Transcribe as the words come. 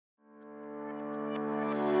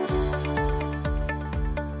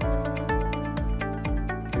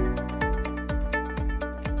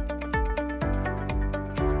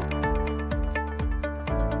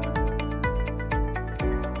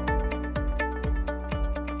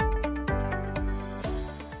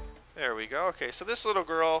There we go. Okay, so this little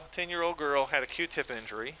girl, 10-year-old girl, had a Q-tip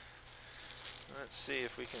injury. Let's see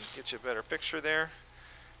if we can get you a better picture there.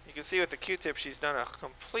 You can see with the Q-tip she's done a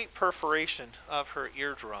complete perforation of her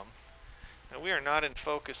eardrum. And we are not in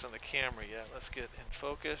focus on the camera yet. Let's get in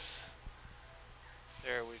focus.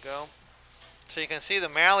 There we go. So you can see the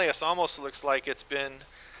malleus almost looks like it's been,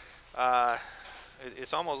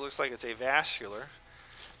 it almost looks like it's avascular.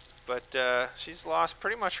 But she's lost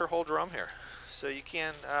pretty much her whole drum here. So you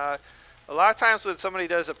can, a lot of times when somebody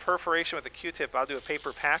does a perforation with a Q-tip, I'll do a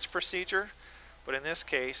paper patch procedure. But in this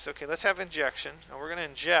case, okay, let's have injection. And we're going to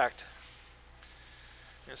inject.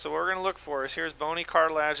 And so what we're going to look for is here's bony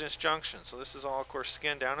cartilaginous junction. So this is all, of course,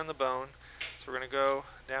 skin down in the bone. So we're going to go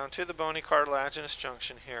down to the bony cartilaginous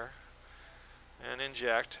junction here and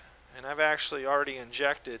inject. And I've actually already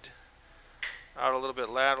injected out a little bit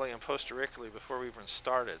laterally and posteriorly before we even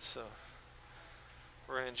started. So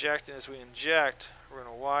we're going to inject, and as we inject, we're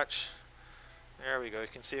going to watch. There we go. You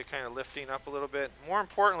can see it kind of lifting up a little bit. More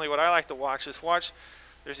importantly, what I like to watch is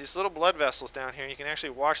there's these little blood vessels down here, and you can actually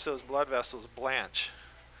watch those blood vessels blanch.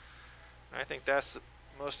 And I think that's the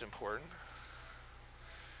most important.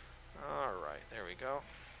 All right, there we go.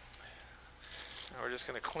 Now we're just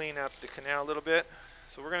going to clean up the canal a little bit.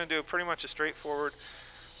 So we're going to do pretty much a straightforward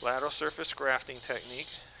lateral surface grafting technique.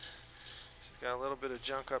 She's got a little bit of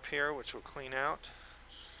junk up here, which we'll clean out,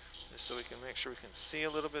 just so we can make sure we can see a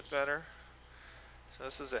little bit better. So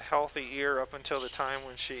this is a healthy ear up until the time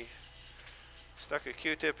when she stuck a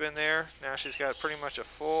Q-tip in there. Now she's got pretty much a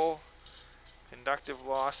full conductive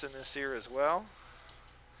loss in this ear as well.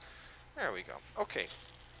 There we go. Okay,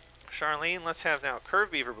 Charlene, let's have now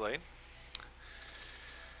curved beaver blade.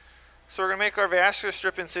 So we're going to make our vascular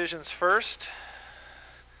strip incisions first.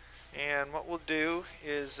 And what we'll do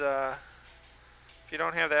is, if you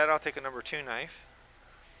don't have that, I'll take a number 2 knife.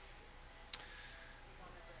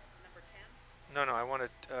 No, I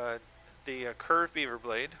wanted the curved beaver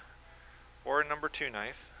blade or a number 2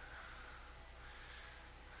 knife.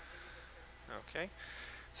 Okay.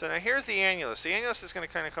 So now here's the annulus. The annulus is going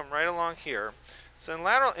to kind of come right along here. So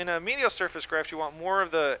in a medial surface graft, you want more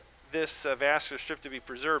of this vascular strip to be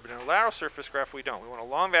preserved. But in a lateral surface graft, we don't. We want a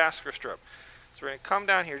long vascular strip. So we're going to come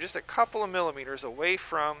down here just a couple of millimeters away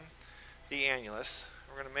from the annulus.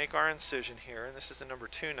 We're going to make our incision here, and this is a number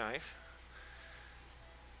 2 knife.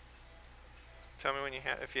 Tell me when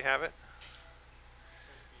if you have it.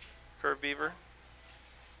 Curved beaver.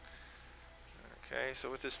 Okay, so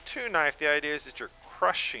with this 2 knife, the idea is that you're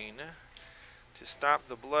crushing to stop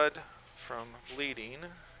the blood from bleeding,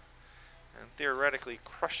 and theoretically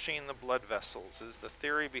crushing the blood vessels is the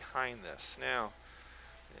theory behind this. Now,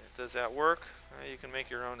 does that work? You can make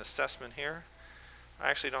your own assessment here. I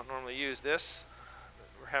actually don't normally use this.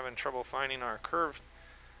 We're having trouble finding our curved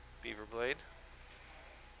beaver blade.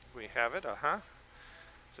 We have it,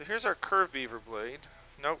 So here's our curved beaver blade.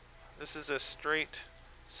 Nope, this is a straight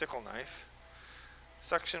sickle knife.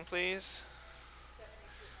 Suction, please.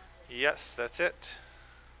 Yes, that's it.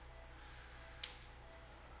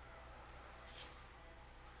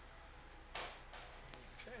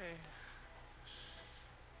 Okay.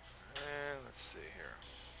 And let's see here.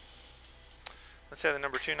 Let's have the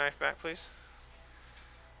number 2 knife back, please.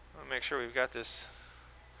 I'll make sure we've got this,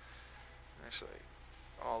 actually,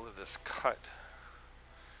 all of this cut.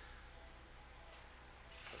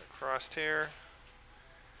 Put it across here,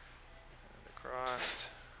 and across.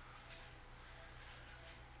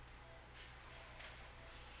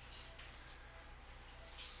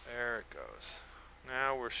 There it goes.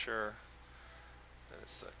 Now we're sure that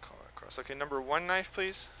it's across. Okay, number 1 knife,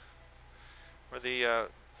 please. Or the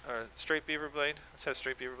straight beaver blade. Let's have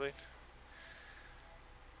straight beaver blade.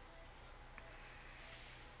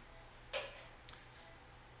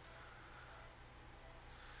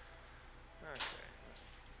 Okay.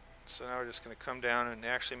 So now we're just going to come down and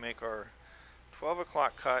actually make our 12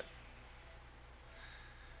 o'clock cut.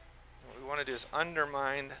 What we want to do is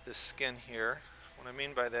undermine the skin here. What I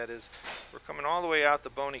mean by that is we're coming all the way out the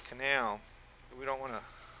bony canal. We don't have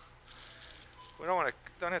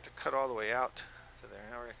to cut all the way out to there.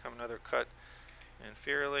 Now we're going to come another cut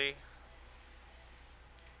inferiorly.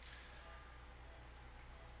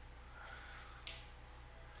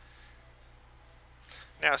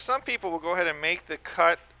 Now some people will go ahead and make the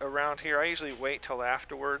cut around here. I usually wait till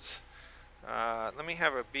afterwards. Let me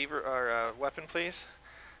have a beaver or a weapon, please.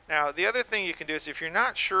 Now the other thing you can do is if you're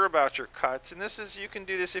not sure about your cuts, and you can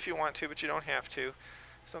do this if you want to, but you don't have to.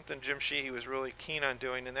 Something Jim Sheehy was really keen on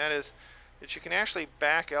doing, and that is that you can actually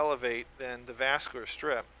back elevate then the vascular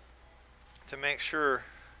strip to make sure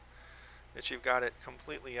that you've got it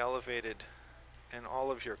completely elevated and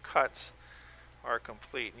all of your cuts are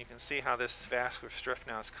complete. And you can see how this vascular strip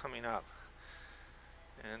now is coming up.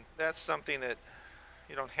 And that's something that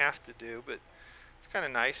you don't have to do, but it's kind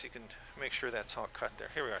of nice. You can make sure that's all cut there.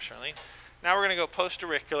 Here we are, Charlene. Now we're going to go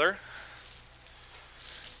post-auricular.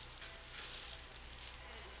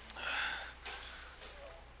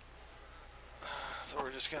 So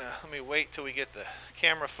we're just going to, let me wait till we get the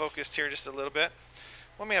camera focused here just a little bit.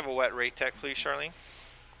 Let me have a wet ray tech, please, Charlene.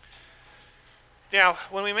 Now,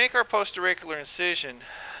 when we make our post-auricular incision,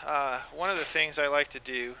 one of the things I like to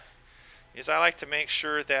do is I like to make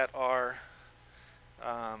sure that our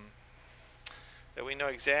that we know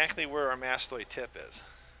exactly where our mastoid tip is.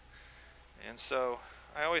 And so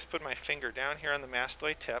I always put my finger down here on the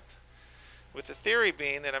mastoid tip, with the theory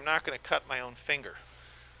being that I'm not going to cut my own finger.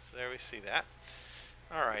 So there we see that.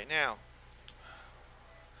 All right, now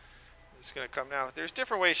I'm just going to come now. There's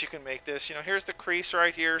different ways you can make this. You know, here's the crease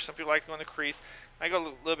right here. Some people like to go in the crease. I go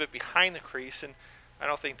a little bit behind the crease, and I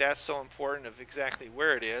don't think that's so important of exactly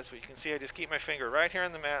where it is, but you can see I just keep my finger right here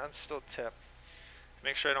on the mastoid tip.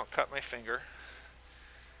 Make sure I don't cut my finger.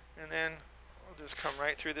 And then we'll just come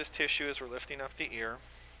right through this tissue as we're lifting up the ear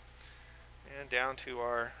and down to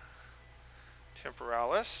our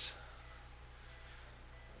temporalis.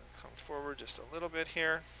 Come forward just a little bit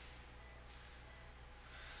here.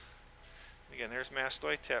 Again, there's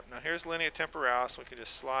mastoid tip. Now here's linea temporalis. We can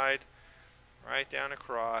just slide right down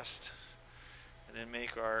across and then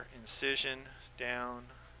make our incision down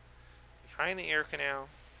behind the ear canal.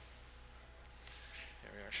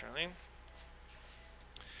 There we are, Charlene.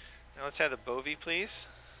 Now let's have the bovie, please.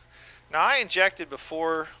 Now I injected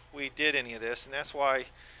before we did any of this, and that's why you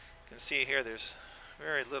can see here there's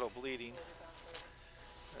very little bleeding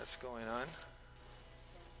that's going on.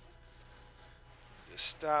 Just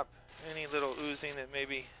stop any little oozing that may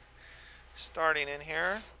be starting in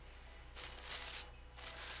here.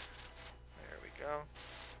 There we go.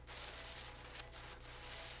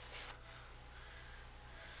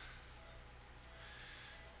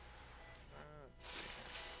 Let's see.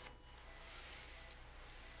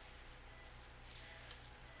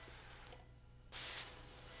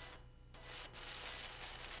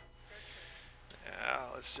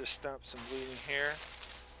 Now let's just stop some bleeding here.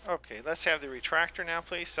 Okay, let's have the retractor now,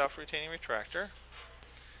 please. Self-retaining retractor.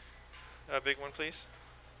 A big one, please.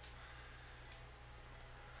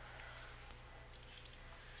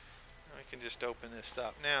 I can just open this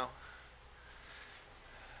up now.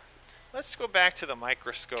 Let's go back to the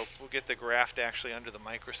microscope. We'll get the graft actually under the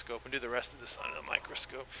microscope and do the rest of this under the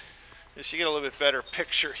microscope. Just so you get a little bit better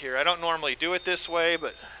picture here. I don't normally do it this way,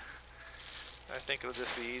 but I think it'll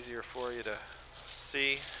just be easier for you to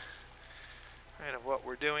see kind of what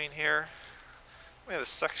we're doing here. We have a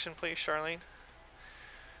suction, please, Charlene.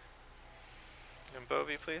 And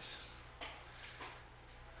bovie, please.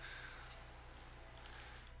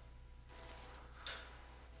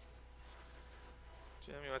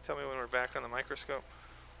 Jim, you want to tell me when we're back on the microscope?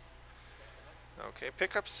 Okay,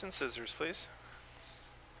 pick up some scissors, please.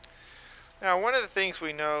 Now, one of the things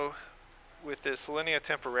we know with this linea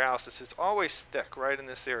temporalis is it's always thick right in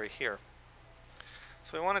this area here.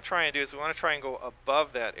 So what we want to try and do is we want to try and go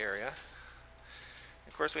above that area.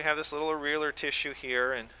 Of course, we have this little areolar tissue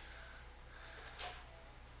here, and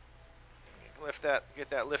lift that, get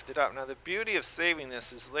that lifted up. Now, the beauty of saving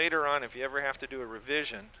this is later on, if you ever have to do a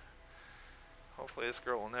revision, hopefully this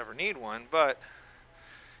girl will never need one, but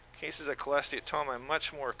cases of cholesteatoma I'm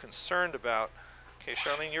much more concerned about. Okay,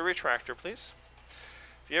 Charlene, your retractor, please.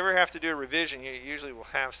 If you ever have to do a revision, you usually will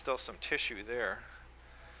have still some tissue there.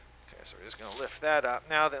 Okay, so we're just going to lift that up.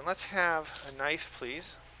 Now then, let's have a knife,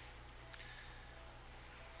 please.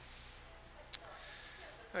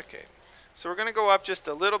 Okay, so we're going to go up just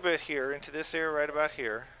a little bit here into this area right about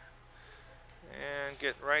here and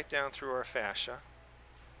get right down through our fascia.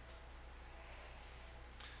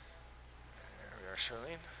 There we are,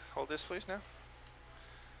 Charlene. Hold this, please, now.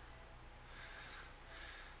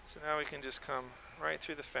 So now we can just come right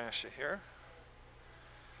through the fascia here.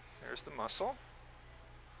 There's the muscle.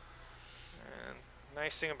 And the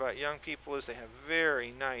nice thing about young people is they have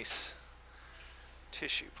very nice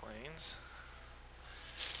tissue planes.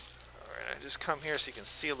 Alright, I just come here so you can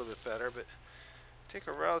see a little bit better, but take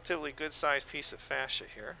a relatively good sized piece of fascia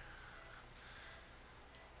here.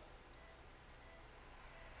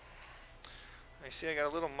 I see I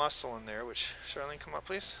got a little muscle in there, which, Charlene, come up,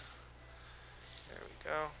 please. There we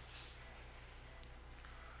go.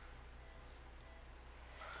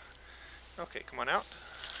 Okay, come on out.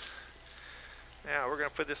 Now we're going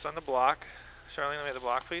to put this on the block. Charlene, let me have the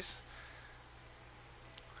block, please.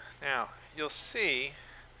 Now, you'll see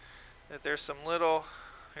that there's some little,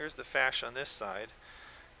 here's the fascia on this side.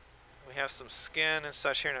 We have some skin and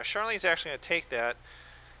such here. Now Charlene's actually going to take that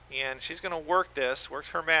and she's going to work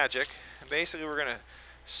her magic. And basically we're going to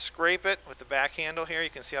scrape it with the back handle here. You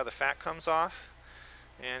can see how the fat comes off.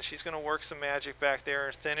 And she's going to work some magic back there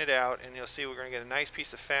and thin it out. And you'll see we're going to get a nice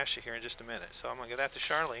piece of fascia here in just a minute. So I'm going to give that to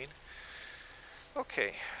Charlene.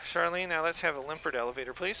 Okay, Charlene, now let's have a Limpert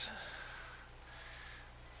elevator, please.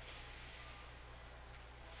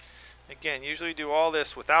 Again, usually we do all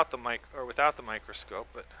this without the microscope,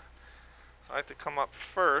 but so I have to come up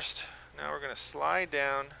first. Now we're going to slide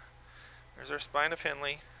down. There's our spine of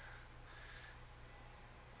Henle.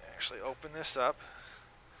 Actually open this up.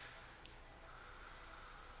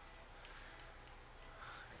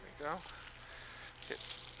 There we go. Okay.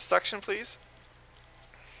 Suction, please.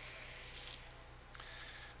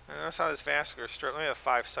 And notice how this vascular strip, let me have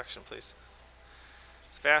 5 suction, please.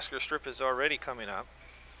 This vascular strip is already coming up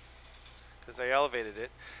because I elevated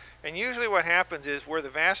it. And usually what happens is where the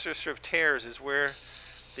vascular strip tears is where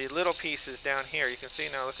the little pieces down here, you can see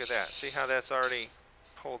now, look at that. See how that's already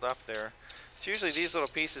pulled up there. It's usually these little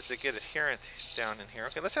pieces that get adherent down in here.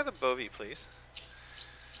 Okay, let's have the bovie, please.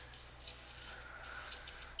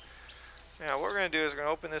 Now what we're going to do is we're going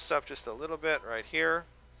to open this up just a little bit right here,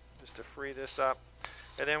 just to free this up.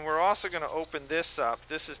 And then we're also going to open this up.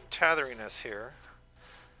 This is tethering us here.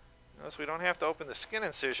 Notice we don't have to open the skin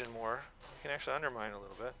incision more. We can actually undermine a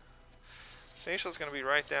little bit. Facial is going to be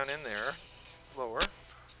right down in there, lower.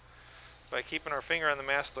 By keeping our finger on the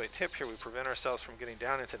mastoid tip here, we prevent ourselves from getting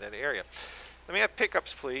down into that area. Let me have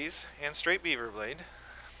pickups, please, and straight beaver blade.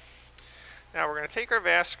 Now we're going to take our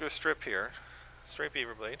vascular strip here, straight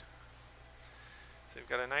beaver blade. So we've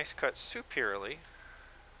got a nice cut superiorly.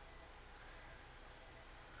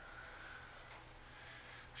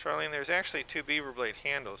 Charlene, there's actually 2 beaver blade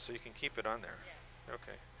handles, so you can keep it on there.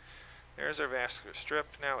 Okay. There's our vascular strip.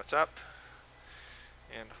 Now it's up.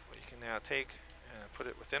 And we can now take and put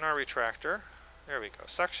it within our retractor. There we go.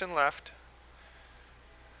 Suction left.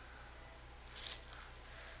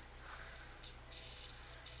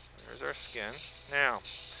 There's our skin. Now,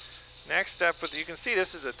 next step, you can see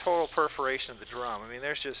this is a total perforation of the drum. I mean,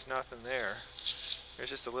 there's just nothing there. There's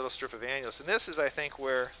just a little strip of annulus. And this is, I think,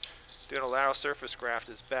 where doing a lateral surface graft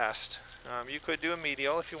is best. You could do a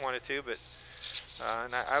medial if you wanted to, but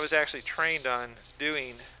and I was actually trained on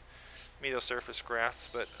doing medial surface grafts,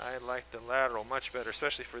 but I like the lateral much better,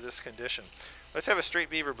 especially for this condition. Let's have a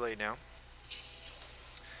straight beaver blade now.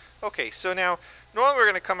 Okay, so now normally we're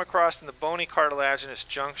going to come across in the bony cartilaginous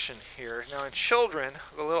junction here. Now in children,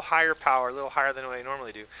 a little higher power, a little higher than what I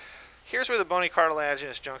normally do. Here's where the bony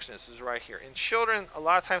cartilaginous junction is right here. In children, a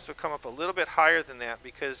lot of times we'll come up a little bit higher than that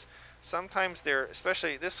because sometimes they're,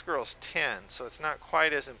 especially this girl's 10, so it's not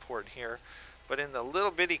quite as important here. But in the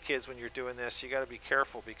little bitty kids, when you're doing this, you got to be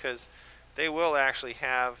careful because they will actually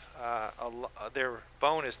have their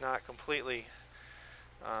bone is not completely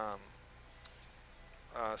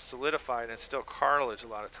solidified, and it's still cartilage a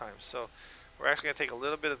lot of times. So we're actually going to take a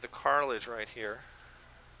little bit of the cartilage right here.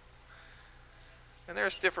 And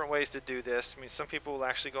there's different ways to do this. I mean, some people will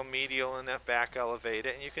actually go medial and that back elevate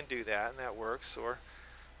it, and you can do that, and that works. Or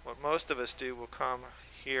what most of us do will come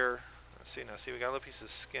here. Let's see now. See, we got a little piece of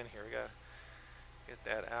skin here. We got to get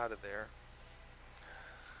that out of there.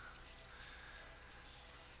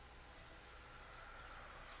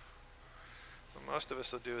 What most of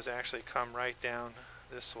us will do is actually come right down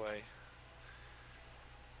this way.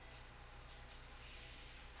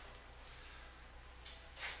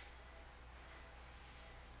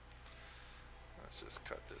 Let's just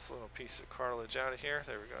cut this little piece of cartilage out of here.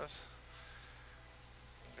 There we go.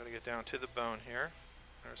 Got to get down to the bone here.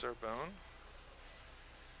 There's our bone.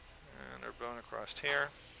 And our bone across here.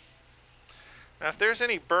 Now if there's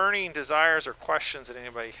any burning desires or questions that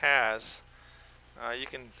anybody has, you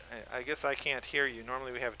can, I guess I can't hear you.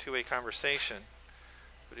 Normally we have a two-way conversation.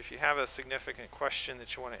 But if you have a significant question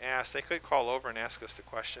that you want to ask, they could call over and ask us the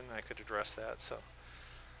question, and I could address that. So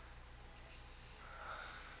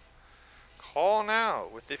call now.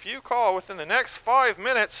 If you call within the next 5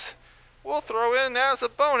 minutes, we'll throw in as a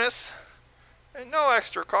bonus, and no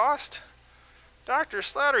extra cost, Dr.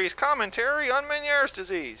 Slattery's commentary on Meniere's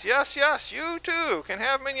disease. Yes, yes, you too can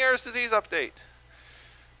have Meniere's disease update.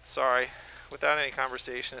 Sorry, without any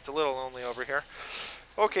conversation. It's a little lonely over here.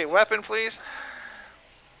 Okay, weapon, please.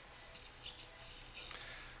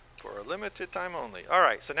 For a limited time only. All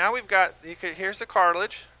right, so now we've got, here's the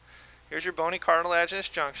cartilage. Here's your bony cartilaginous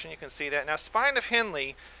junction. You can see that. Now, spine of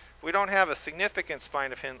Henle, we don't have a significant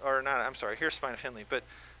spine of Henle, or not, I'm sorry, here's spine of Henle, but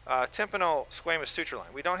tympanoplasty suture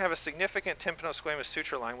line. We don't have a significant tympanoplasty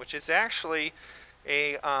suture line, which is actually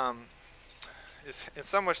a, is in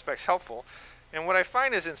some respects helpful. And what I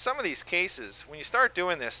find is in some of these cases, when you start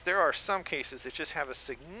doing this, there are some cases that just have a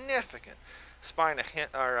significant spine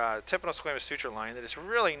or tympanosquamous suture line that is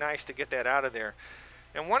really nice to get that out of there.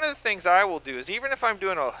 And one of the things I will do is, even if I'm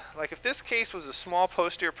doing like if this case was a small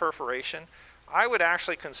posterior perforation, I would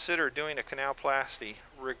actually consider doing a canaloplasty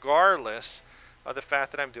regardless of the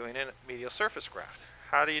fact that I'm doing a medial surface graft.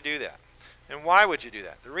 How do you do that? And why would you do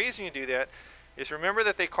that? The reason you do that is, remember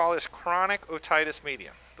that they call this chronic otitis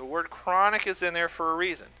media. The word chronic is in there for a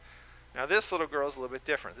reason. Now this little girl is a little bit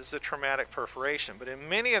different. This is a traumatic perforation. But in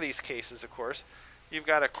many of these cases, of course, you've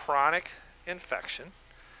got a chronic infection.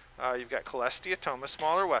 You've got cholesteatoma,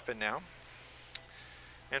 smaller weapon now.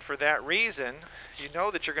 And for that reason, you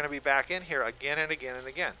know that you're going to be back in here again and again and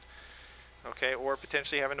again. Okay, or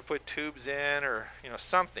potentially having to put tubes in, or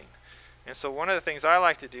something. And so one of the things I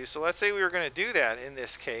like to do, so let's say we were going to do that in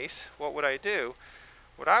this case, what would I do?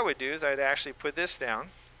 What I would do is I'd actually put this down.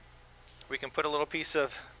 We can put a little piece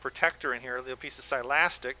of protector in here, a little piece of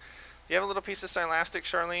silastic. Do you have a little piece of silastic,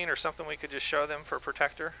 Charlene, or something we could just show them for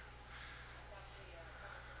protector?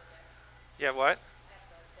 Yeah, what?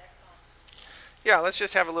 Yeah, let's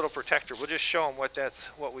just have a little protector. We'll just show them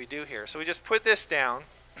what we do here. So we just put this down,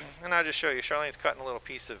 and I'll just show you. Charlene's cutting a little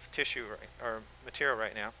piece of tissue or material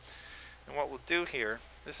right now. And what we'll do here,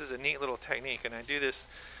 this is a neat little technique, and I do this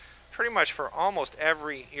pretty much for almost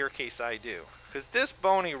every ear case I do, because this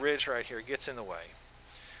bony ridge right here gets in the way.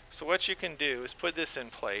 So what you can do is put this in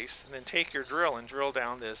place, and then take your drill and drill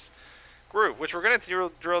down this groove, which we're going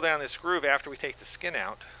to drill down this groove after we take the skin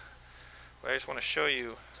out. But I just want to show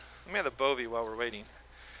you. Let me have the bovie while we're waiting.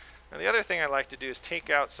 Now the other thing I like to do is take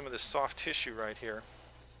out some of this soft tissue right here.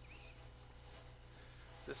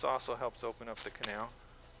 This also helps open up the canal.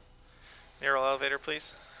 Narrow elevator,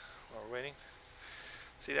 please, while we're waiting.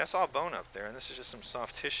 See, that's all bone up there, and this is just some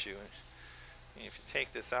soft tissue. And if you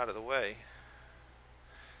take this out of the way,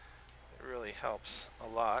 it really helps a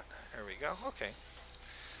lot. There we go. Okay.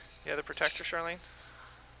 You have the protector, Charlene?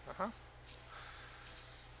 I'll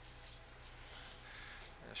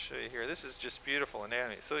show you here. This is just beautiful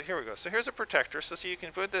anatomy. So here we go. So here's a protector. So you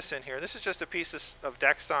can put this in here. This is just a piece of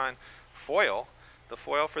Dexon foil, the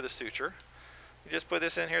foil for the suture. You just put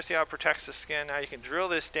this in here. See how it protects the skin? Now you can drill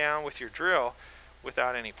this down with your drill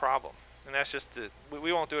without any problem. And that's just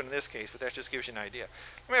we won't do it in this case, but that just gives you an idea.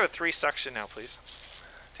 Let me have a 3 suction now, please.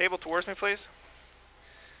 Table towards me, please.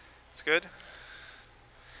 It's good.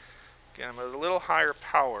 Again, I'm at a little higher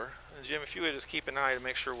power. And Jim, if you would just keep an eye to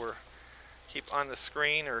make sure we're keep on the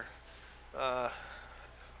screen, or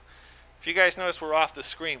if you guys notice we're off the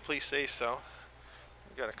screen, please say so.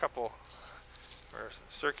 We've got a couple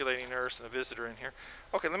circulating nurse and a visitor in here.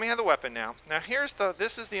 Okay, let me have the weapon now. Now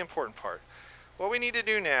this is the important part. What we need to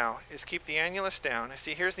do now is keep the annulus down.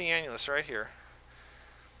 See, here's the annulus right here.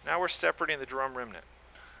 Now we're separating the drum remnant.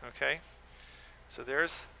 Okay, so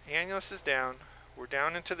there's annulus is down. We're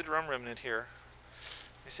down into the drum remnant here.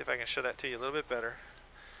 Let me see if I can show that to you a little bit better.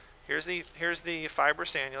 Here's the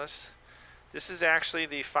fibrous annulus. This is actually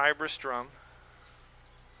the fibrous drum.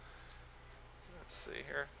 Let's see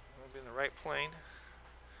here. We'll be in the right plane.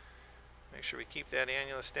 Make sure we keep that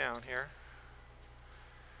annulus down here.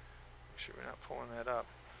 Make sure we're not pulling that up.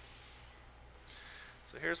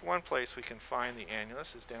 So here's one place we can find the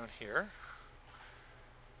annulus, is down here.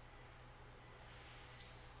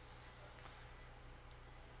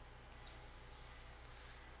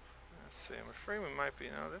 Let's see, I'm afraid we might be,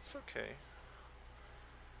 no, that's okay.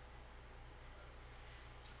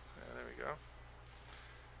 Yeah, there we go.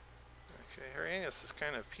 Okay, her annulus is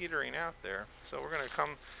kind of petering out there. So we're going to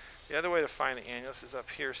come, the other way to find the annulus is up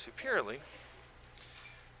here superiorly.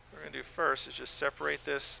 What we're going to do first is just separate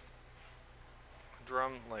this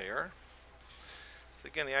drum layer. So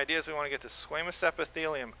again, the idea is we want to get the squamous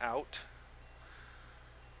epithelium out.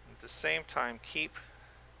 At the same time, keep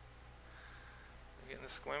getting the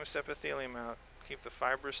squamous epithelium out. Keep the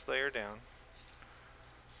fibrous layer down.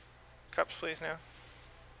 Cups, please, now.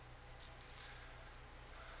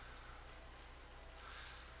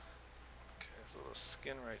 Okay, there's a little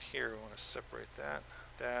skin right here. We want to separate that.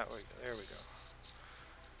 There we go.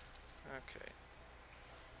 Okay.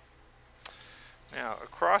 Now,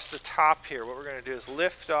 across the top here, what we're going to do is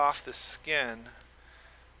lift off the skin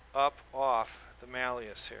up off the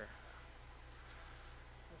malleus here.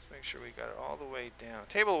 Let's make sure we got it all the way down.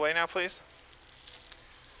 Table away now, please.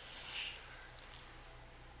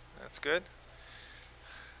 That's good.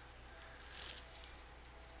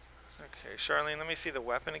 Okay, Charlene, let me see the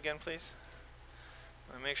weapon again, please.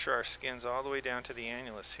 I want to make sure our skin's all the way down to the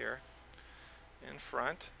annulus here in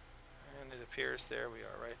front. And it appears there we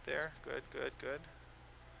are, right there. Good, good, good.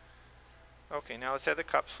 Okay, now let's have the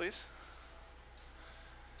cups, please.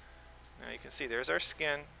 Now you can see there's our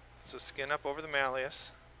skin. So skin up over the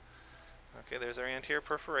malleus. Okay, there's our anterior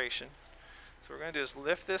perforation. So what we're going to do is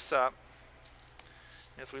lift this up.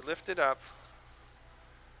 As we lift it up,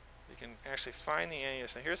 you can actually find the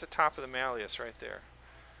annulus. Now here's the top of the malleus right there.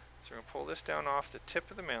 So we're going to pull this down off the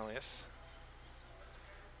tip of the malleus.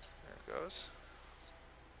 There it goes.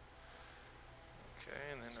 Okay,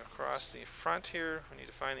 and then across the front here, we need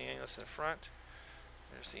to find the annulus in front.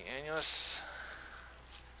 There's the annulus.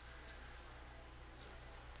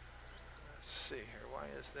 Let's see here, why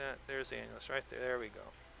is that? There's the annulus right there. There we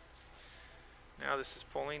go. Now this is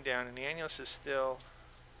pulling down, and the annulus is still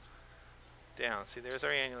down. See, there's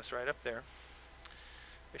our annulus right up there.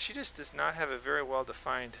 But she just does not have a very well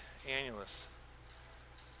defined annulus.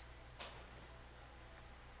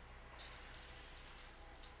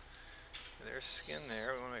 There's skin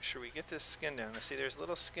there. We want to make sure we get this skin down. Now see, there's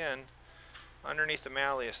little skin underneath the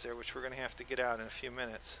malleus there, which we're going to have to get out in a few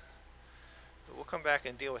minutes. But we'll come back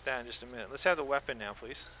and deal with that in just a minute. Let's have the weapon now,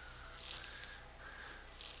 please.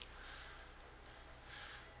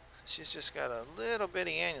 She's just got a little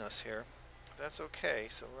bitty annulus here. That's okay.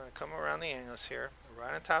 So we're going to come around the annulus here. We're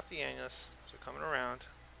right on top of the annulus. So coming around.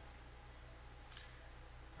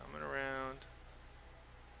 Coming around.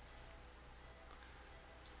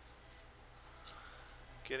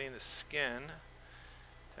 Getting the skin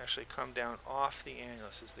to actually come down off the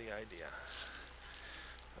annulus is the idea.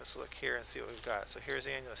 Let's look here and see what we've got. So here's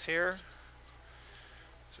the annulus here.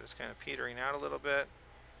 So it's kind of petering out a little bit.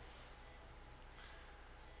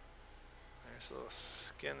 There's a little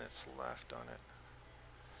skin that's left on it.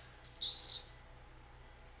 Let's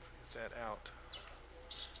get that out.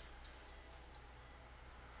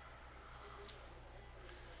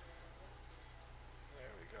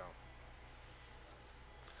 There we go.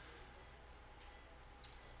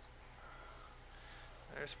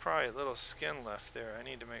 There's probably a little skin left there. I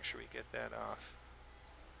need to make sure we get that off.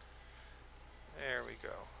 There we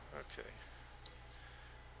go. Okay.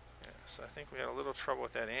 Yeah, so I think we had a little trouble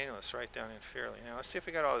with that annulus right down inferiorly. Now let's see if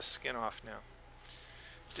we got all the skin off now.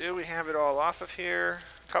 Do we have it all off of here?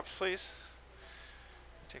 Cups, please.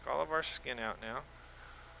 Take all of our skin out now.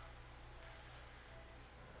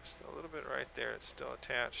 Still a little bit right there. It's still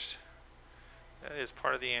attached. That is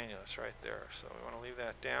part of the annulus right there. So we want to leave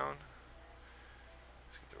that down.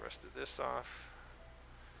 Let's get the rest of this off.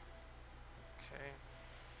 Okay.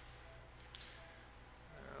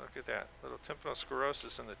 Look at that. Little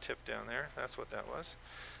tympanoplasty in the tip down there. That's what that was.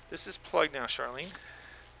 This is plugged now, Charlene.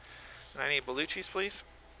 And I need Belucci's, please.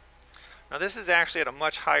 Now this is actually at a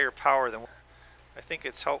much higher power than I think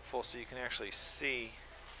it's helpful so you can actually see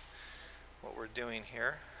what we're doing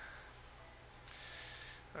here.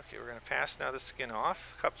 Okay, we're going to pass now the skin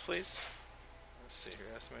off. Cups, please. Let's see here.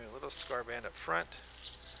 That's maybe a little scar band up front.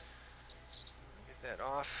 Get that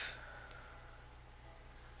off.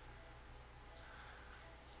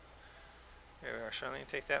 There we are. Charlene,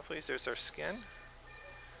 take that, please. There's our skin.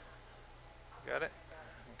 Got it?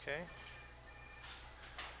 Okay.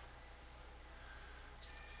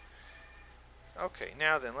 Okay,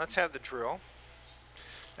 now then, let's have the drill.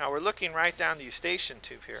 Now we're looking right down the eustachian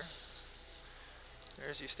tube here.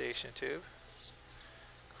 There's eustachian tube.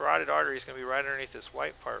 Carotid artery is going to be right underneath this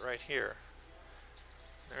white part right here.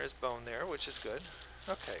 There's bone there, which is good.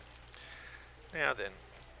 Okay. Now then,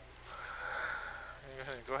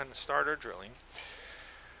 go ahead and start our drilling.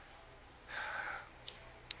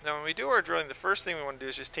 Now when we do our drilling, the first thing we want to do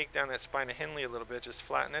is just take down that spina Henle a little bit, just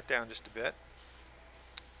flatten it down just a bit.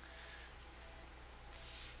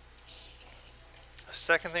 The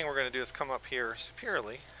second thing we're going to do is come up here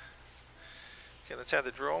superiorly. Okay, let's have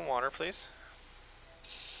the drill in water, please.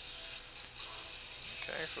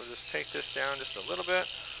 Okay, so we'll just take this down just a little bit.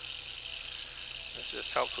 This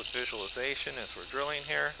just helps with visualization as we're drilling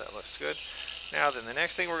here. That looks good. Now then, the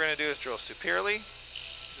next thing we're going to do is drill superiorly.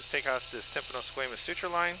 Just take out this tympanosquamous suture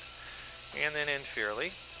line, and then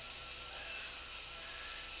inferiorly.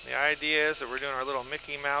 The idea is that we're doing our little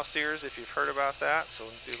Mickey Mouse ears, if you've heard about that. So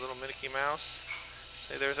we'll do a little Mickey Mouse.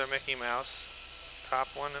 Say there's our Mickey Mouse, top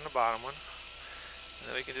one and the bottom one. And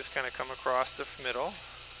then we can just kind of come across the middle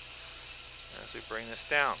as we bring this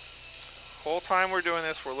down. The whole time we're doing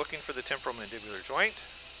this, we're looking for the temporomandibular joint.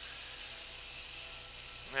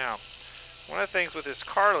 Now, one of the things with this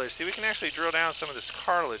cartilage, see, we can actually drill down some of this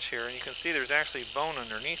cartilage here, and you can see there's actually bone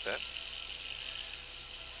underneath it.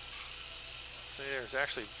 See, there's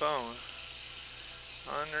actually bone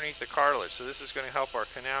underneath the cartilage. So this is going to help our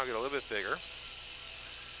canal get a little bit bigger.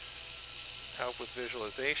 Help with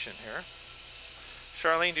visualization here.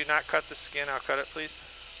 Charlene, do not cut the skin. I'll cut it, please.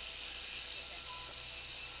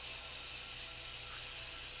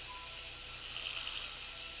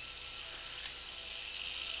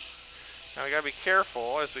 Now we gotta be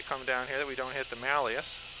careful as we come down here that we don't hit the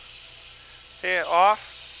malleus. Okay,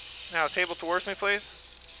 off. Now table towards me, please.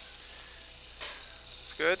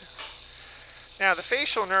 That's good. Now the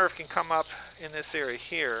facial nerve can come up in this area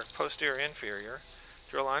here, posterior inferior.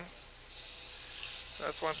 Drill on.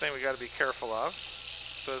 That's one thing we got to be careful of.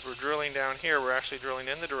 So as we're drilling down here, we're actually drilling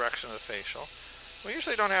in the direction of the facial. We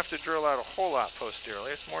usually don't have to drill out a whole lot posteriorly.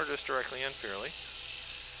 It's more just directly inferiorly.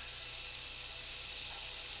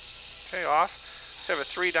 Okay, off. Let's have a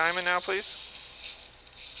 3 diamond now, please.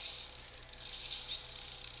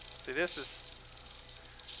 See, this is,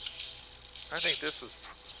 I think this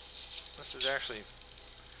is actually,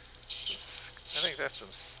 I think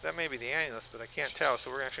that may be the annulus, but I can't tell,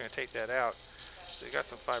 so we're actually going to take that out. So you got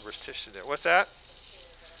some fibrous tissue there. What's that?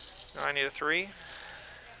 No, I need a 3.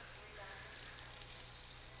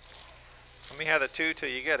 Let me have the 2 till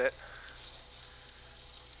you get it.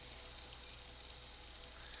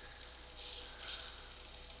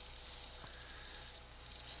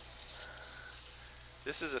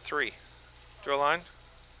 This is a 3. Drill on.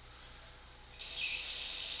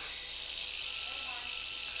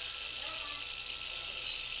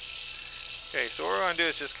 Okay, so what we're going to do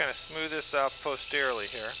is just kind of smooth this out posteriorly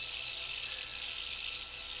here.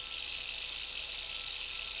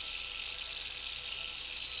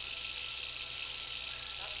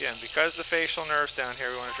 Again, because the facial nerve's down here,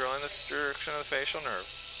 we want to drill in the direction of the facial nerve.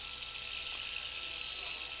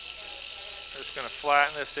 We're just going to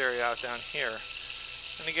flatten this area out down here.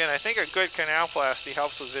 And again, I think a good canalplasty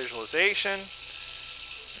helps with visualization.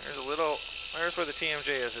 There's where the TMJ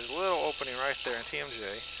is. There's a little opening right there in TMJ.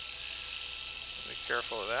 Be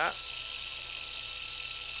careful of that.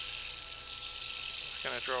 Just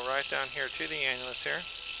going to drill right down here to the annulus here.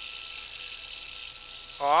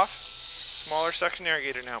 Off. Smaller section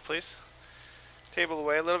irrigator now, please. Table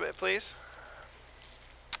away a little bit, please.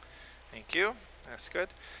 Thank you. That's good.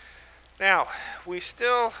 Now,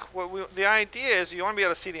 the idea is you want to be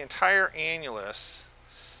able to see the entire annulus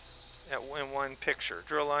in one picture.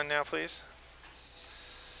 Drill on now, please.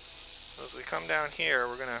 So as we come down here,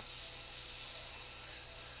 we're going to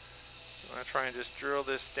try and just drill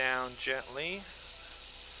this down gently.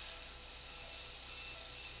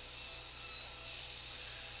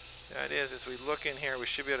 The idea is as we look in here, we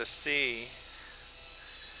should be able to see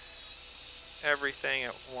everything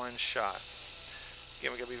at one shot.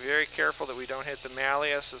 Again, we've got to be very careful that we don't hit the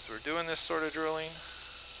malleus as we're doing this sort of drilling.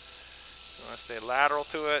 We want to stay lateral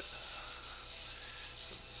to it.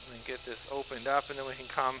 And then get this opened up, and then we can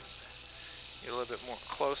come get a little bit more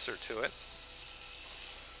closer to it.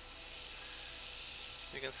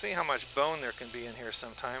 You can see how much bone there can be in here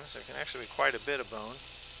sometimes. There can actually be quite a bit of bone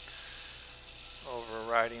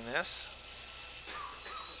overriding this.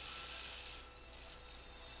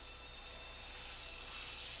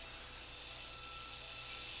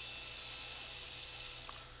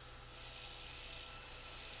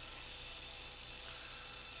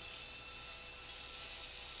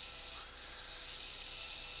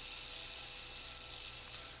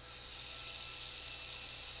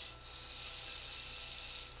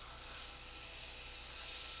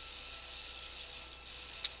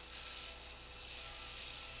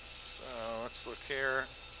 Let's look here.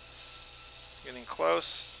 Getting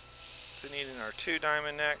close to needing our 2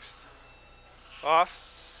 diamond next. Off.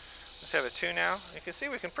 Let's have a 2 now. You can see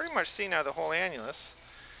we can pretty much see now the whole annulus,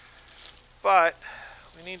 but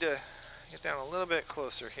we need to get down a little bit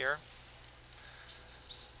closer here.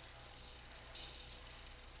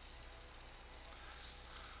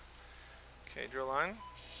 Okay, drill on.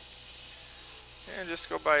 And just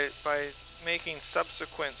go by making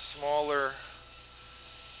subsequent smaller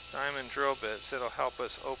diamond drill bits. It'll help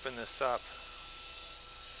us open this up.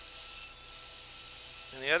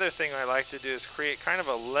 And the other thing I like to do is create kind of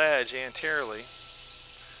a ledge anteriorly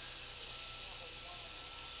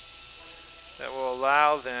that will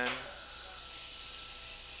allow then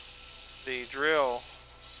the drill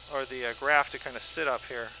or the graft to kind of sit up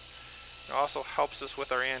here. It also helps us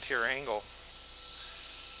with our anterior angle.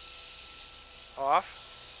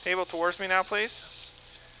 Off. Table towards me now, please.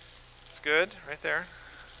 It's good, right there.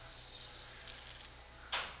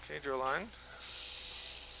 Okay, drill on.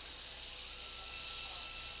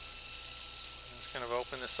 Just kind of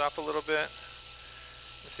open this up a little bit.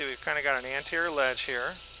 You see we've kind of got an anterior ledge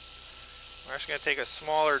here. We're actually going to take a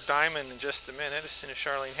smaller diamond in just a minute as soon as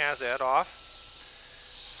Charlene has that off.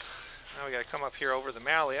 Now we got to come up here over the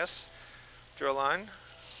malleus. Drill on.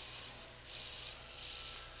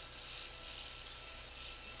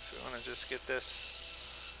 So we want to just get this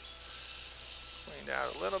cleaned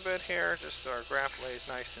out a little bit here, just so our graft lays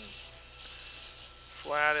nice and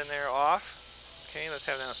flat in there. Off. Okay, let's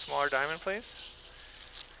have now a smaller diamond, please.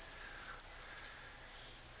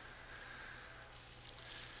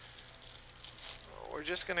 We're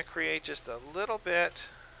just going to create just a little bit.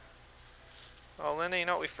 Oh, Linda, you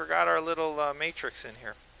know what? We forgot our little matrix in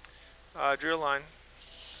here. Drill line.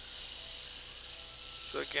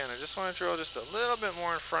 So again, I just want to drill just a little bit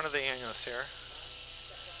more in front of the annulus here.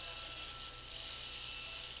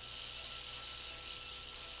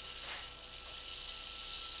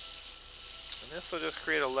 And this will just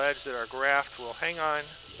create a ledge that our graft will hang on.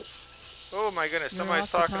 Oh my goodness, somebody's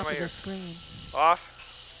talking to my ear. Off.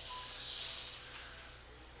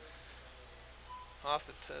 Off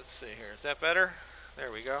it, let's see here. Is that better?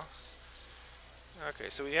 There we go. Okay,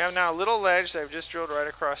 so we have now a little ledge that I've just drilled right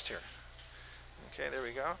across here. Okay, there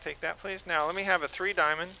we go. Take that, please. Now let me have a 3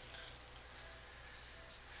 diamond.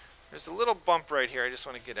 There's a little bump right here I just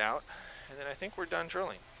want to get out. And then I think we're done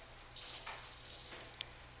drilling.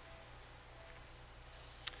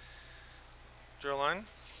 Drill line.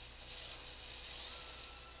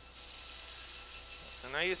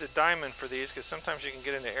 And I use a diamond for these because sometimes you can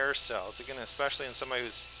get into air cells. Again, especially in somebody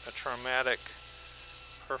who's a traumatic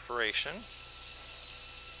perforation.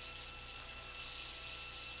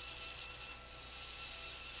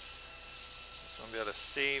 Just want to be able to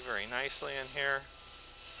see very nicely in here.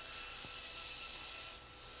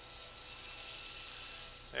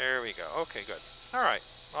 There we go. Okay, good. All right,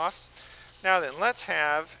 off. Now then, let's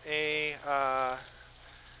have a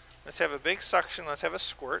big suction. Let's have a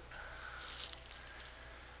squirt.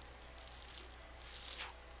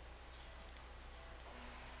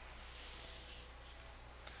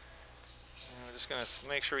 And we're just going to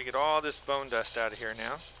make sure we get all this bone dust out of here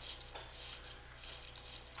now.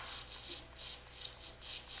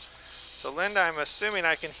 So Linda, I'm assuming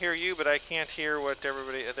I can hear you, but I can't hear what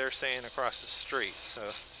everybody they're saying across the street. So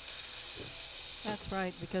that's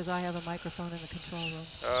right, because I have a microphone in the control room.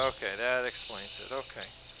 Okay, that explains it. Okay.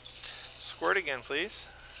 Squirt again, please.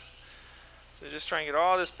 So just try and get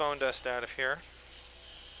all this bone dust out of here.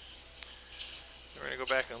 We're going to go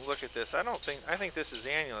back and look at this. I think this is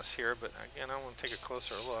annulus here, but again, I want to take a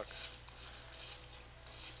closer look.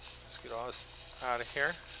 Let's get all this out of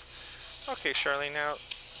here. Okay, Charlene, now,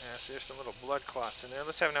 yes, there's some little blood clots in there.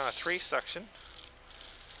 Let's have now a 3 suction.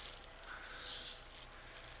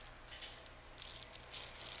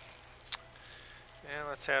 And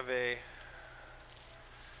let's have a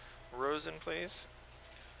Rosen, please.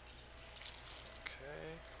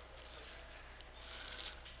 Okay.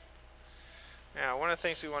 Now, one of the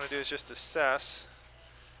things we want to do is just assess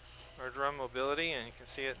our drum mobility, and you can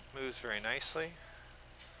see it moves very nicely.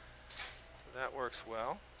 So that works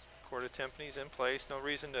well. Chorda tympani's in place. No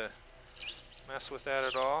reason to mess with that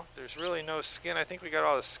at all. There's really no skin. I think we got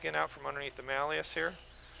all the skin out from underneath the malleus here.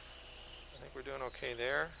 I think we're doing okay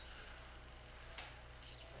there.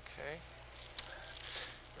 Okay.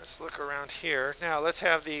 Let's look around here. Now let's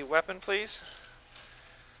have the weapon, please.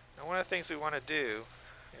 Now one of the things we want to do,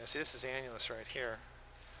 yeah, see this is annulus right here.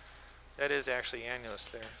 That is actually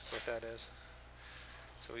annulus there, that's what that is.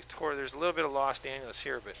 So we tore, there's a little bit of lost annulus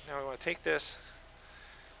here, but now we want to take this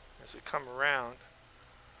as we come around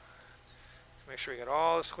to make sure we get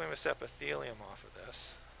all the squamous epithelium off of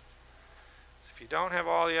this. If you don't have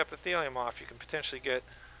all the epithelium off, you can potentially get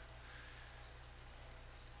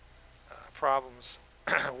problems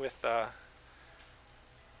with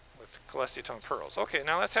cholecystone pearls. Okay,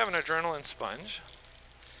 now let's have an adrenaline sponge.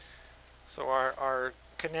 So our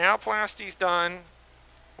canalplasty's done.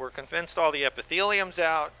 We're convinced all the epithelium's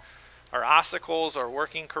out. Our ossicles are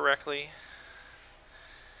working correctly.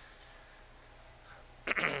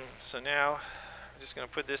 So now I'm just going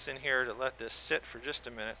to put this in here to let this sit for just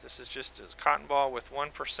a minute. This is just a cotton ball with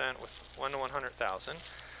 1% with 1 to 100,000.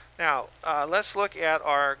 Now let's look at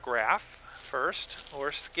our graph first,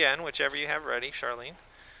 or skin, whichever you have ready, Charlene.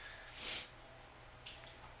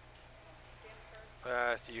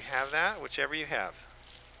 Do you have that? Whichever you have.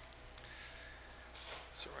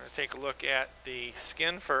 So we're going to take a look at the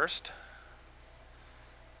skin first.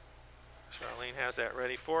 Charlene has that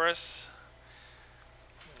ready for us.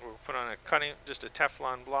 We'll put on a cutting, just a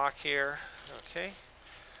Teflon block here. Okay.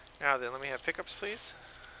 Now then, let me have pickups, please.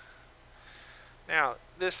 Now,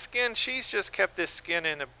 this skin, she's just kept this skin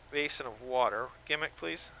in a basin of water. Gimmick,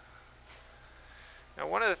 please. Now,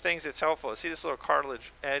 one of the things that's helpful is, see this little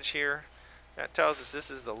cartilage edge here? That tells us this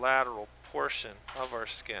is the lateral portion of our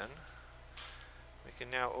skin. We can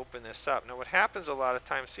now open this up. Now, what happens a lot of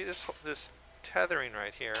times, see this tethering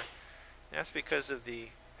right here? That's because of the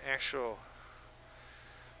actual,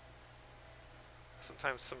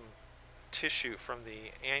 sometimes some tissue from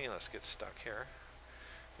the annulus gets stuck here.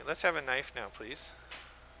 Okay, let's have a knife now, please.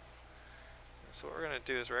 So what we're going to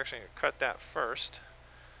do is we're actually going to cut that first.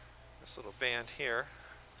 This little band here.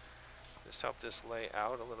 Just help this lay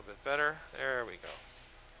out a little bit better. There we go.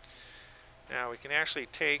 Now we can actually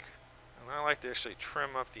take, and I like to actually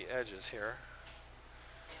trim up the edges here.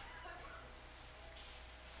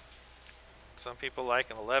 Some people like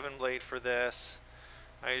an 11 blade for this.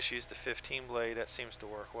 I just used the 15 blade. That seems to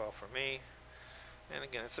work well for me. And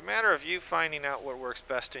again, it's a matter of you finding out what works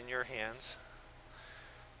best in your hands.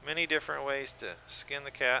 Many different ways to skin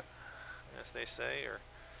the cat, as they say, or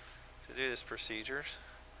to do this procedures.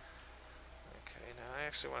 Okay, now I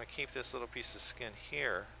actually want to keep this little piece of skin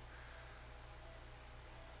here.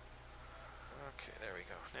 Okay, there we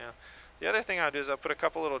go. Now, the other thing I'll do is I'll put a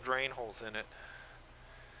couple little drain holes in it.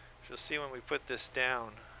 You'll see when we put this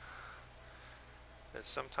down that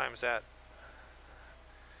sometimes that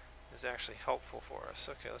is actually helpful for us.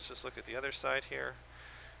 Okay, let's just look at the other side here.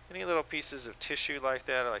 Any little pieces of tissue like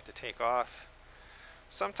that I like to take off.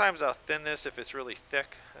 Sometimes I'll thin this if it's really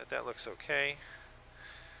thick. That looks okay.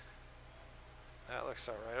 That looks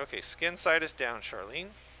alright. Okay, skin side is down,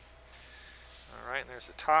 Charlene. Alright, and there's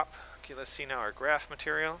the top. Okay, let's see now our graft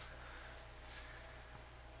material.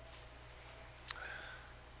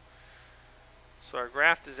 So our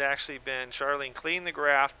graft has actually been, Charlene cleaned the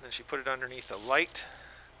graft and then she put it underneath a light.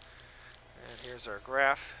 And here's our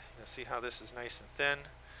graft. You'll see how this is nice and thin.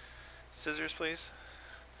 Scissors, please.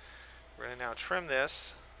 We're going to now trim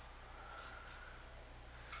this.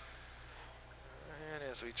 And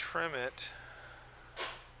as we trim it,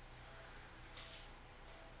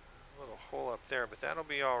 a little hole up there, but that'll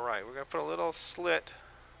be alright. We're going to put a little slit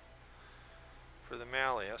for the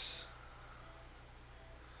malleus.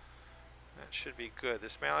 That should be good.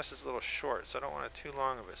 This malleus is a little short, so I don't want it too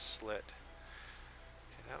long of a slit.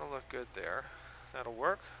 Okay, that'll look good there. That'll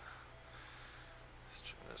work. Let's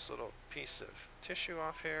trim this little piece of tissue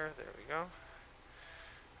off here. There we go.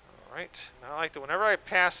 Alright. Now I like to, whenever I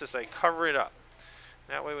pass this, I cover it up.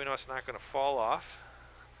 That way we know it's not going to fall off.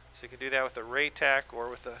 So you can do that with a ray tack or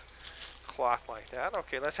with a cloth like that.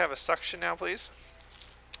 Okay, let's have a suction now, please.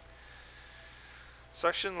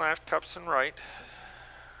 Suction left, cups and right.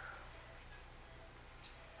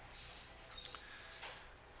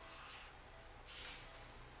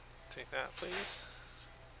 Take that, please.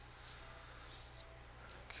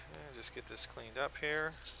 Okay, just get this cleaned up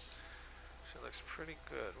here. She looks pretty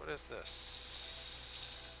good. What is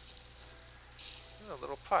this? Oh, a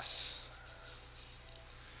little pus.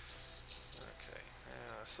 Okay,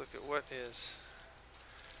 now let's look at what is.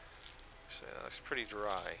 Actually, that looks pretty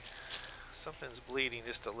dry. Something's bleeding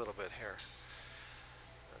just a little bit here.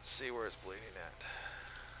 Let's see where it's bleeding at.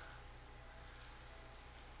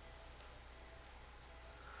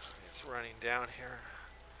 It's running down here.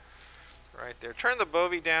 Right there. Turn the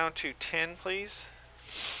bovie down to 10, please.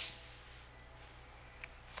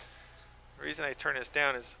 The reason I turn this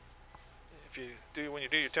down is if you do, when you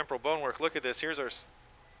do your temporal bone work, look at this. Here's our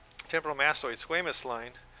temporal mastoid squamous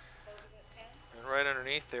line. And right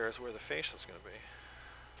underneath there is where the facial is going to be.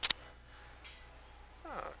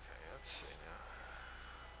 Okay, let's see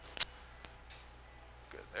now.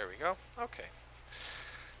 Good, there we go. Okay.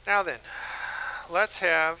 Now then, let's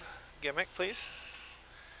have gimmick, please.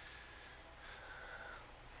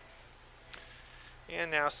 And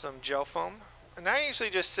now some gel foam. And I usually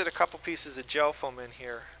just sit a couple pieces of gel foam in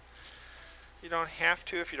here. You don't have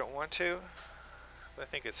to if you don't want to, but I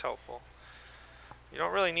think it's helpful. You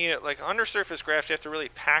don't really need it. Like undersurface graft, you have to really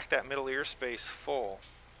pack that middle ear space full.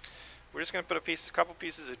 We're just going to put a couple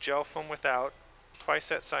pieces of gel foam without, twice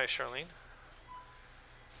that size, Charlene.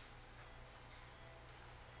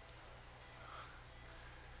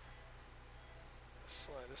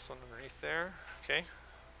 Slide this one underneath there. Okay.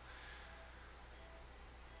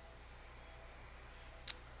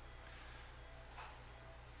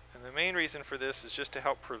 And the main reason for this is just to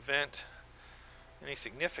help prevent any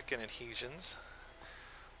significant adhesions.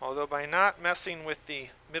 Although by not messing with the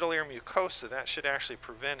middle ear mucosa, that should actually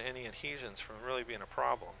prevent any adhesions from really being a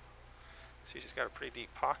problem. See, she's got a pretty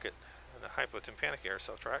deep pocket in the hypotympanic air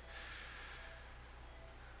cell tract.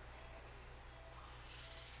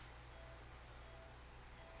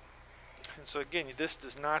 And so again, this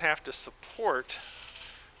does not have to support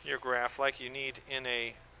your graft like you need in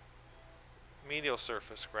a medial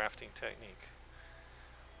surface grafting technique.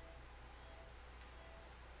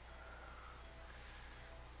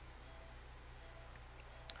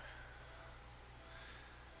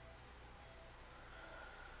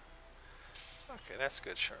 Okay, that's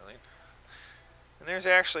good, Charlene. And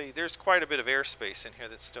there's quite a bit of airspace in here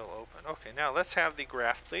that's still open. Okay, now let's have the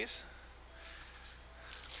graft, please.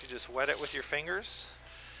 If you just wet it with your fingers.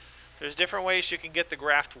 There's different ways you can get the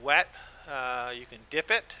graft wet. You can dip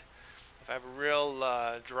it. If I have a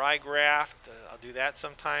real dry graft, I'll do that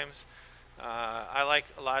sometimes. I like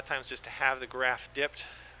a lot of times just to have the graft dipped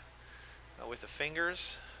with the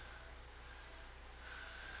fingers.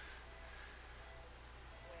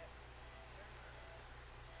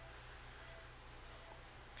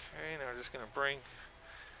 Okay, now we're just going to bring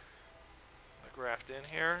the graft in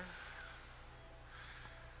here.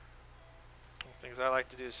 The things I like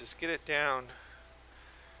to do is just get it down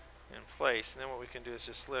in place, and then what we can do is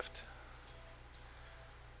just lift.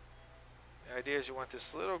 The idea is you want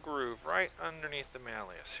this little groove right underneath the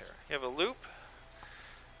malleus here. You have a loop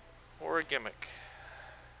or a gimmick.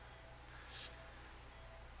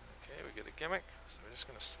 Okay, we get a gimmick, so we're just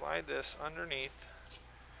going to slide this underneath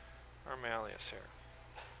our malleus here.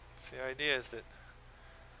 So the idea is that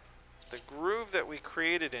the groove that we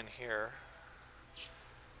created in here,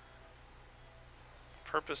 the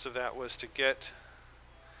purpose of that was to get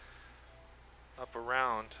up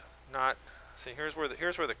around, not, see, here's where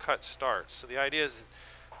the cut starts. So the idea is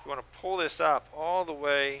you want to pull this up all the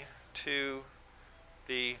way to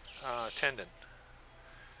the tendon.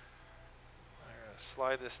 I'm going to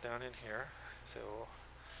slide this down in here. So,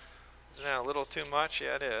 isn't that a little too much?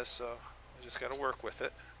 Yeah, it is. So we just got to work with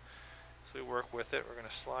it. So we work with it. We're going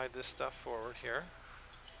to slide this stuff forward here.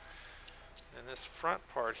 And this front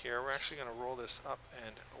part here, we're actually going to roll this up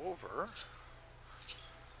and over.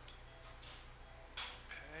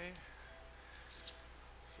 Okay.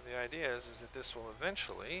 So the idea is that this will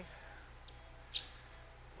eventually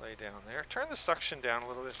lay down there. Turn the suction down a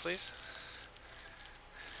little bit, please.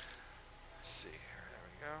 Let's see here. There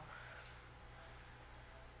we go.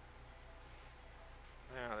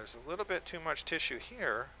 Now there's a little bit too much tissue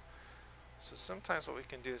here. So sometimes what we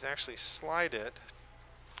can do is actually slide it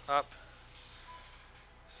up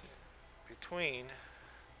between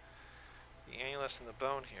the annulus and the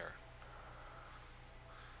bone here.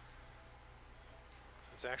 So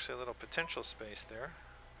there's actually a little potential space there.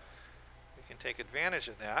 We can take advantage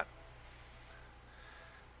of that.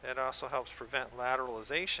 That also helps prevent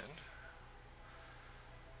lateralization.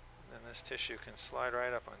 And then this tissue can slide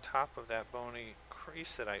right up on top of that bony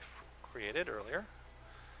crease that I created earlier.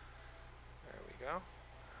 There we go.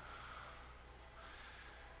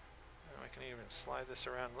 And we can even slide this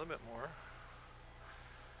around a little bit more.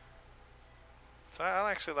 So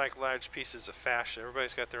I actually like large pieces of fascia.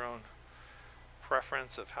 Everybody's got their own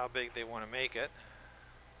preference of how big they want to make it.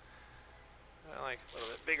 I like a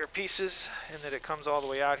little bit bigger pieces in that it comes all the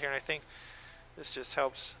way out here, and I think this just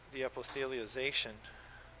helps the epithelialization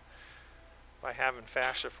by having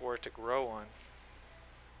fascia for it to grow on.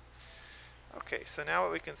 Okay, so now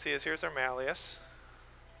what we can see is here's our malleus.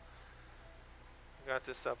 We got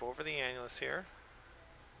this up over the annulus here.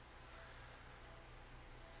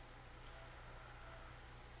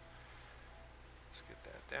 Let's get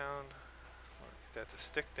that down. Get that to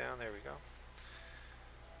stick down. There we go.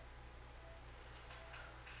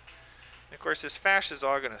 And of course, this fascia is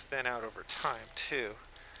all going to thin out over time too.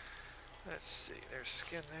 Let's see. There's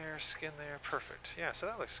skin there. Perfect. Yeah, so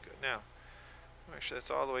that looks good. Now, make sure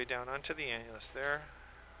that's all the way down onto the annulus there,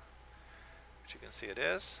 which you can see it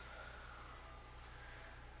is.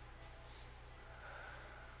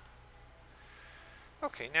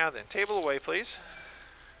 Okay, now then, table away, please.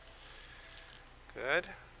 Good.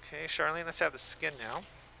 Okay, Charlene, let's have the skin now.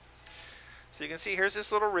 So you can see here's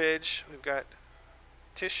this little ridge. We've got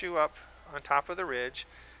tissue up on top of the ridge.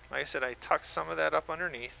 Like I said, I tucked some of that up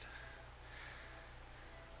underneath.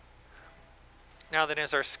 Now then,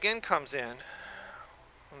 as our skin comes in,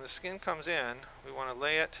 when the skin comes in, we want to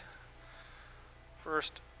lay it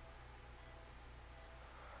first.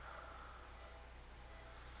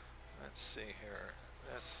 Let's see here.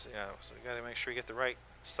 That's, yeah, so we got to make sure we get the right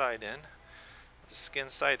side in. The skin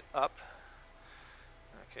side up.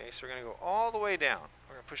 Okay, so we're going to go all the way down.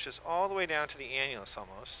 We're going to push this all the way down to the annulus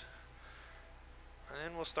almost. And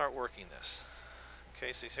then we'll start working this.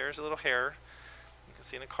 Okay, so here's a little hair. You can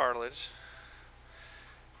see in the cartilage.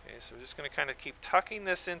 Okay, so we're just going to kind of keep tucking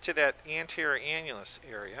this into that anterior annulus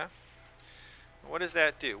area. And what does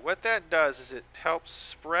that do? What that does is it helps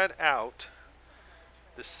spread out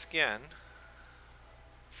the skin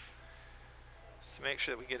to make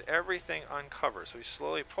sure that we get everything uncovered. So we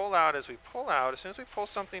slowly pull out. As we pull out, as soon as we pull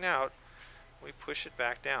something out, we push it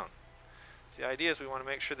back down. So the idea is we want to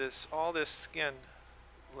make sure this all this skin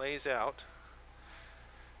lays out.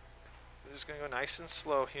 We're just going to go nice and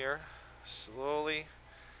slow here, slowly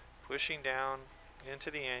pushing down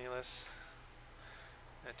into the annulus.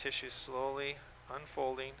 That tissue slowly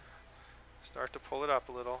unfolding. Start to pull it up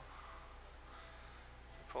a little.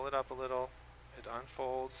 Pull it up a little. It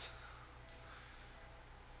unfolds.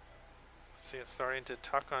 See it's starting to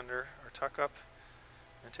tuck under or tuck up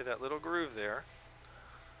into that little groove there.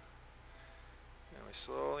 And we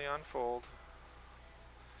slowly unfold.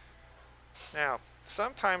 Now,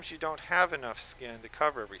 sometimes you don't have enough skin to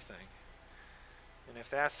cover everything. And if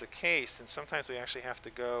that's the case, then sometimes we actually have to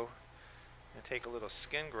go and take a little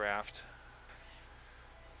skin graft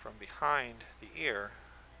from behind the ear.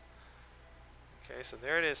 Okay, so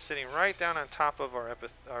there it is, sitting right down on top of our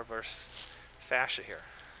fascia here.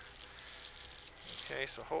 Okay,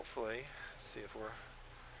 so hopefully, let's see if we're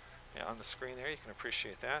on the screen there, you can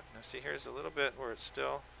appreciate that. Now see, here's a little bit where it's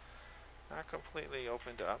still not completely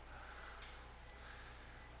opened up.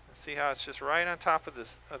 And see how it's just right on top of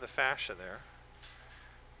the fascia there.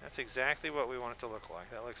 That's exactly what we want it to look like.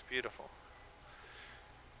 That looks beautiful.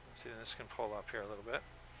 Let's see, this can pull up here a little bit.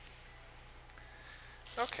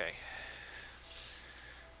 Okay.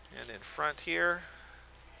 And in front here,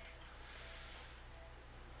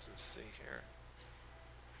 let's see here.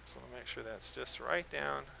 So we'll make sure that's just right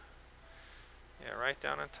down. Yeah, right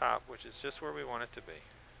down on top, which is just where we want it to be.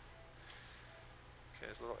 Okay,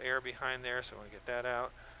 there's a little air behind there, so I want to get that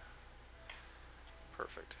out.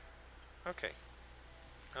 Perfect. Okay.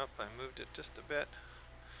 Oh, I moved it just a bit.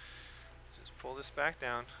 Just pull this back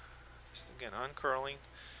down. Just again, uncurling.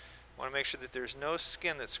 Want to make sure that there's no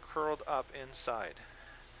skin that's curled up inside.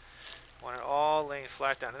 Want it all laying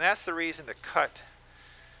flat down. And that's the reason to cut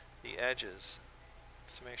the edges.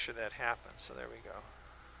 Let's make sure that happens. So there we go.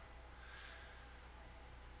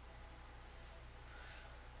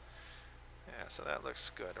 Yeah, so that looks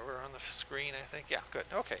good. We're on the screen, I think. Yeah, good.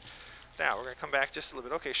 Okay. Now we're going to come back just a little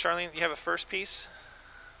bit. Okay, Charlene, you have a first piece?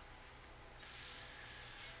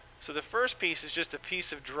 So the first piece is just a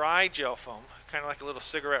piece of dry gel foam, kind of like a little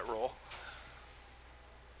cigarette roll.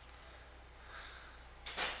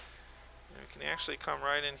 And we can actually come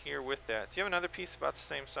right in here with that. Do you have another piece about the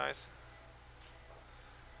same size?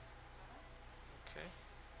 Okay.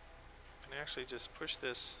 You can actually just push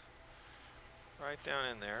this right down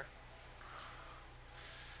in there.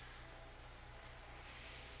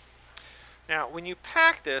 Now, when you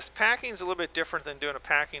pack this, packing is a little bit different than doing a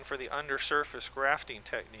packing for the undersurface grafting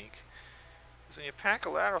technique. Because when you pack a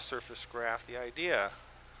lateral surface graft, the idea,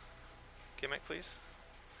 gimmick please.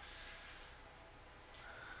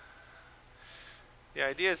 The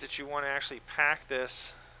idea is that you want to actually pack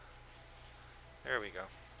this. There we go.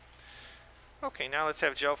 Okay, now let's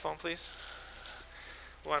have gel foam, please.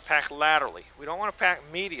 We want to pack laterally. We don't want to pack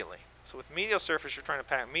medially. So with medial surface, you're trying to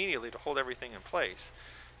pack medially to hold everything in place.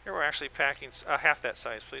 Here we're actually packing half that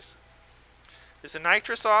size, please. Is the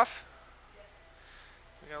nitrous off? Yes.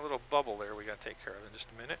 We got a little bubble there we got to take care of in just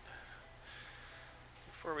a minute.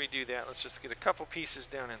 Before we do that, let's just get a couple pieces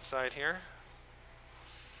down inside here.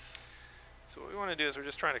 So what we want to do is we're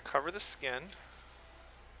just trying to cover the skin.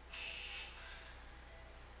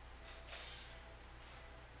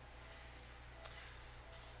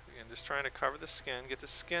 Again, just trying to cover the skin, get the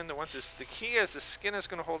skin. The key is the skin is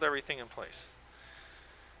going to hold everything in place.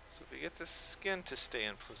 So if we get the skin to stay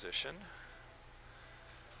in position,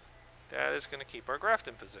 that is going to keep our graft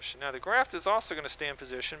in position. Now the graft is also going to stay in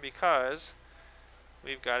position because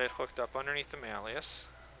we've got it hooked up underneath the malleus.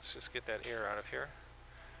 Let's just get that air out of here.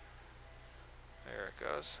 There it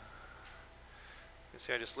goes. You can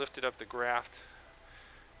see I just lifted up the graft.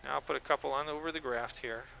 Now I'll put a couple on over the graft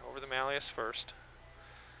here, over the malleus first.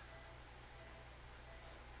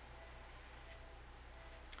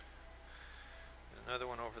 Another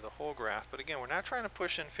one over the whole graft, but again, we're not trying to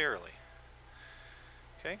push inferiorly.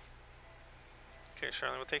 Okay? Okay,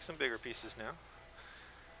 Charlene, we'll take some bigger pieces now.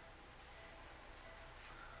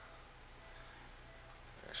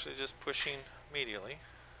 Actually just pushing medially.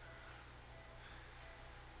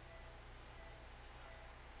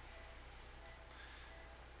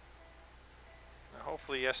 Now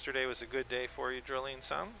hopefully yesterday was a good day for you drilling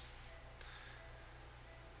some.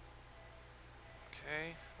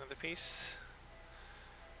 Okay, another piece.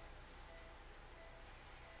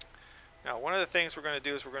 Now, one of the things we're going to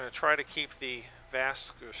do is we're going to try to keep the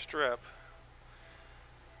vascular strip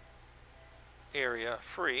area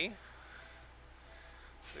free.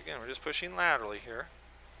 So again, we're just pushing laterally here.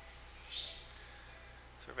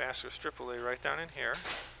 So our vascular strip will lay right down in here.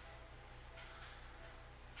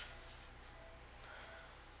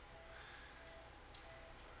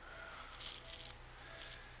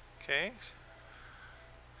 Okay.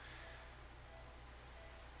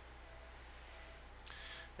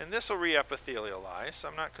 And this will re-epithelialize, so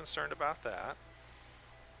I'm not concerned about that.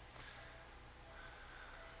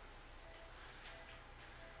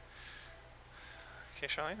 Okay,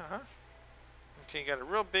 Charlene, Okay, you got a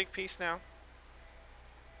real big piece now.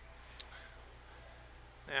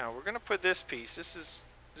 Now we're going to put this piece, this is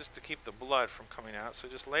just to keep the blood from coming out, so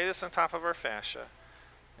just lay this on top of our fascia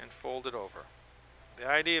and fold it over. The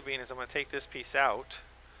idea being is I'm going to take this piece out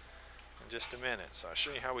in just a minute, so I'll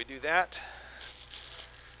show you how we do that.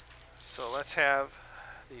 So let's have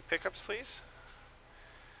the pickups, please.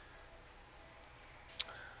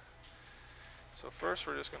 So first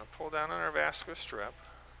we're just going to pull down on our vascular strip.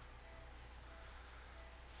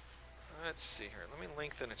 Let's see here, let me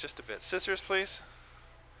lengthen it just a bit. Scissors, please.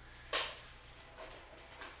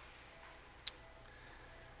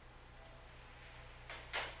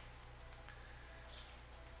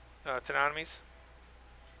 Tenotomies.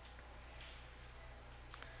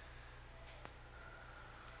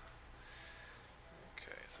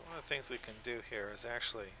 Okay, so one of the things we can do here is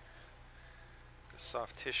actually the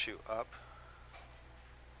soft tissue up.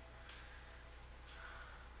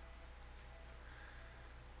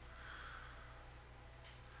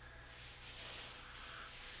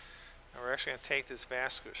 Now we're actually going to take this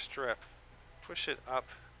vascular strip, push it up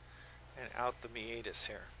and out the meatus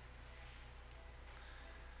here.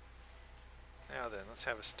 Now then, let's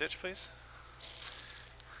have a stitch, please.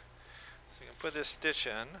 So you can put this stitch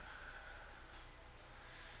in,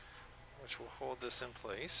 which will hold this in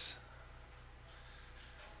place.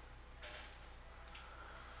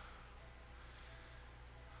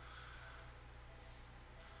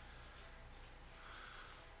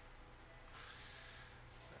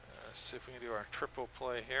 Let's see if we can do our triple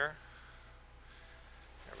play here.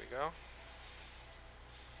 There we go.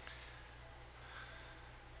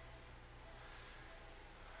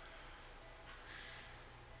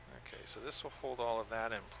 Okay, so this will hold all of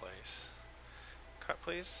that in place. Cut,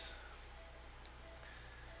 please.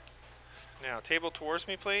 Now, table towards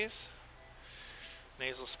me, please.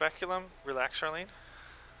 Nasal speculum. Relax, Charlene.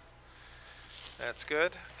 That's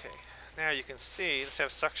good. Okay, now you can see, let's have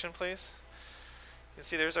suction, please. You can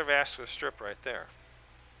see there's our vascular strip right there.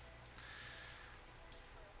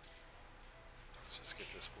 Let's just get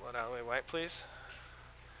this blood out of the way. Wipe, please.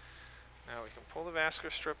 Now we can pull the vascular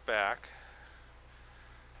strip back.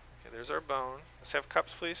 Okay, there's our bone. Let's have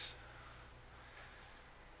cups, please.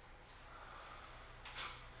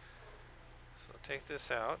 So take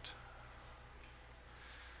this out.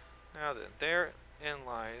 Now then, therein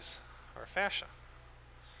lies our fascia.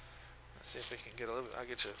 Let's see if we can get a little, I'll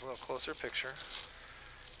get you a little closer picture.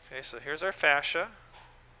 Okay, so here's our fascia,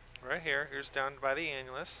 right here. Here's down by the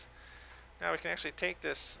annulus. Now we can actually take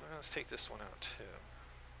this, let's take this one out too.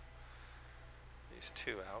 These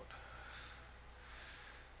two out.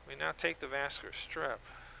 We now take the vascular strip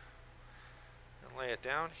and lay it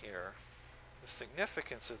down here. The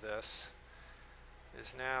significance of this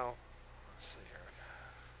is now, let's see here.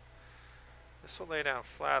 This will lay down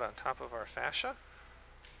flat on top of our fascia.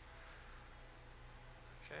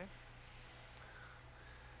 Okay.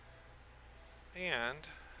 And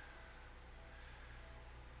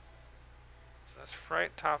so that's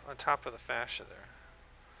right on top of the fascia there.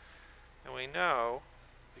 And we know,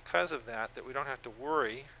 because of that, that we don't have to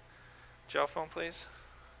worry, gel foam please,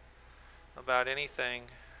 about anything,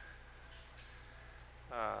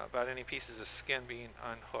 about any pieces of skin being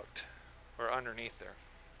unhooked or underneath there.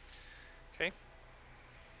 Okay.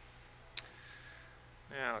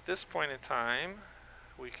 Now at this point in time,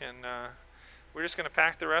 we can, we're just going to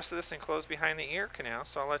pack the rest of this and close behind the ear canal,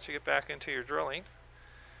 so I'll let you get back into your drilling.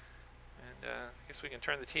 And I guess we can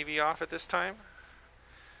turn the TV off at this time.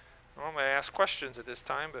 I want to ask questions at this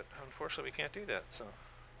time, but unfortunately we can't do that, so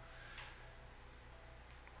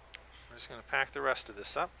we're just going to pack the rest of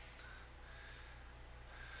this up.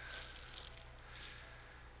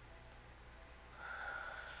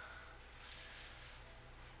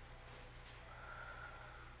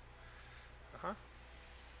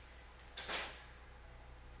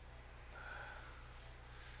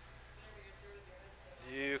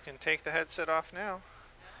 You can take the headset off now.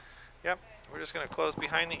 Yep, we're just going to close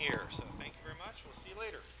behind the ear. So thank you very much. We'll see you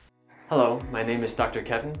later. Hello, my name is Dr.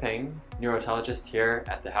 Kevin Peng, neurotologist here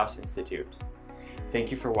at the House Institute.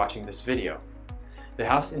 Thank you for watching this video. The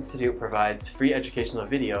House Institute provides free educational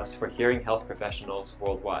videos for hearing health professionals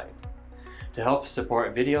worldwide. To help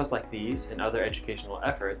support videos like these and other educational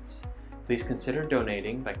efforts, please consider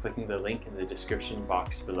donating by clicking the link in the description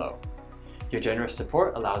box below. Your generous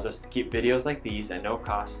support allows us to keep videos like these at no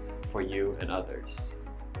cost for you and others.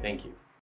 Thank you.